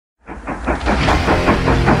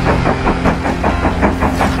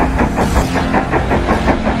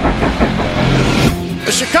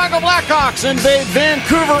Canucks invade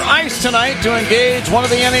Vancouver ice tonight to engage one of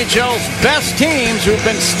the NHL's best teams who've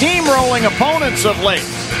been steamrolling opponents of late.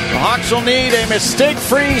 The Hawks will need a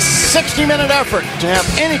mistake-free 60-minute effort to have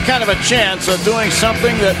any kind of a chance of doing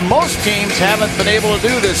something that most teams haven't been able to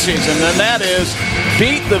do this season, and that is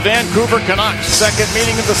beat the Vancouver Canucks. Second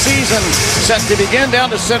meeting of the season set to begin. Down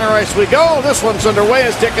to center ice we go. This one's underway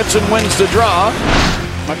as Dickinson wins the draw.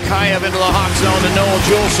 Mikheyev into the Hawk zone to Noel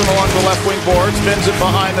Juleson along the left wing board. Spins it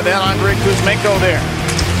behind the net. Andrei Kuzmenko there.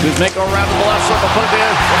 Kuzmenko around to the left circle. Put it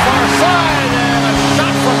in the far side. And a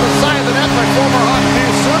shot from the side of the net by former Hawk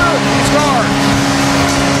Suter. He scored.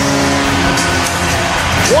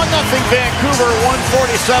 1-0 Vancouver.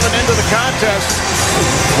 1:47 into the contest.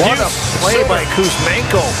 What a play by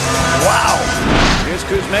Kuzmenko. Wow. Here's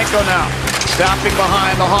Kuzmenko now. Stopping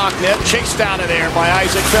behind the Hawk net. Chased out of there by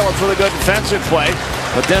Isaac Phillips with a good defensive play.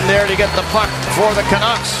 But then there to get the puck for the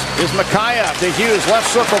Canucks is Mikheyev to Hughes. Left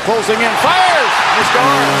circle closing in. Fires! He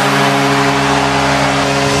scores!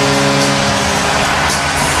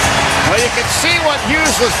 Well, you can see what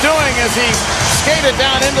Hughes was doing as he skated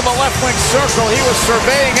down into the left wing circle. He was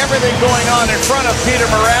surveying everything going on in front of Peter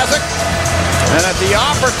Mrazek. And at the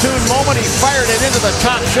opportune moment, he fired it into the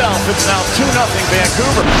top shelf. It's now 2-0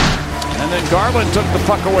 Vancouver. And then Garland took the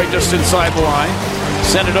puck away just inside the line.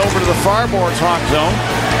 Sent it over to the far boards Hawk zone.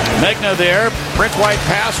 Megna there. Brick white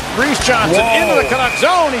pass. Reese Johnson into the Canuck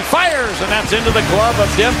zone. He fires, and that's into the glove of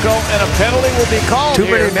Demko, and a penalty will be called. Too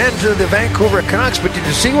many men to the Vancouver Canucks, but did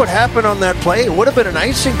you see what happened on that play? It would have been an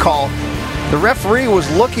icing call. The referee was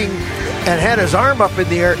looking and had his arm up in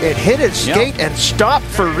the air. It hit his skate and stopped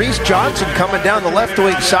for Reese Johnson coming down the left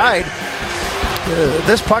wing side.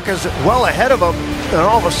 This puck is well ahead of him, and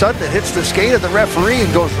all of a sudden it hits the skate of the referee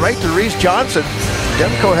and goes right to Reese Johnson.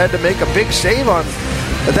 Demko had to make a big save on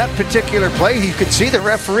that particular play. You could see the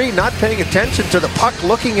referee not paying attention to the puck,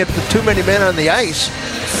 looking at the too many men on the ice.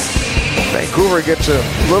 Vancouver gets a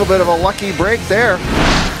little bit of a lucky break there.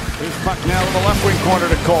 Here's puck now to the left wing corner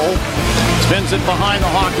to Cole. Spins it behind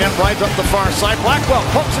the Hawk net, right up the far side. Blackwell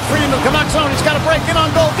pokes it free into the Canuck zone. He's got to break in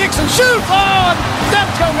on goal. Dixon shoots! Oh, and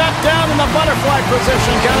Demko got down in the butterfly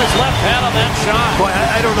position. Got his left hand on that shot. Boy,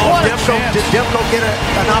 I don't know did Demko get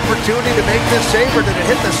an opportunity to make this save, or did it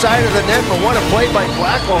hit the side of the net? But what a play by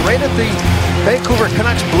Blackwell right at the Vancouver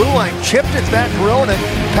Canucks blue line. Chipped it back Roenick,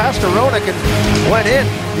 past to Roenick, and went in.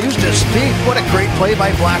 Used his speed. What a great play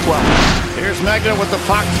by Blackwell. Here's Megna with the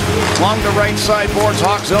puck along the right side boards.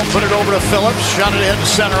 Hawk zone, put it over to Phillips. Shot it ahead to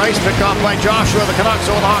center ice. Picked off by Joshua. The Canucks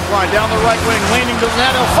over the Hawk line. Down the right wing, leaning to the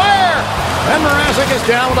net. He'll fire! And Mrazek is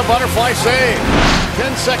down with a butterfly save.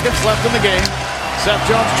 10 seconds left in the game. Seth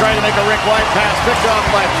Jones trying to make a Rick White pass. Picked off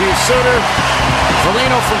by Suter.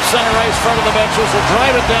 Foligno from center ice, front of the benches, will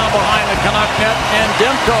drive it down behind the Canuck net. And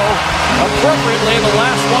Demko, appropriately, the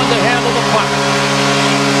last one to handle the puck.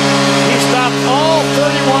 He stopped all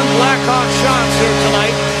 31 Blackhawks shots here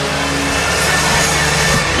tonight.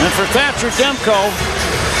 And for Thatcher Demko,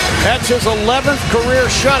 that's his 11th career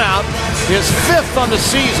shutout, his 5th on the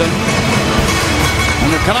season.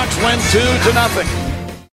 And the Canucks win 2-0.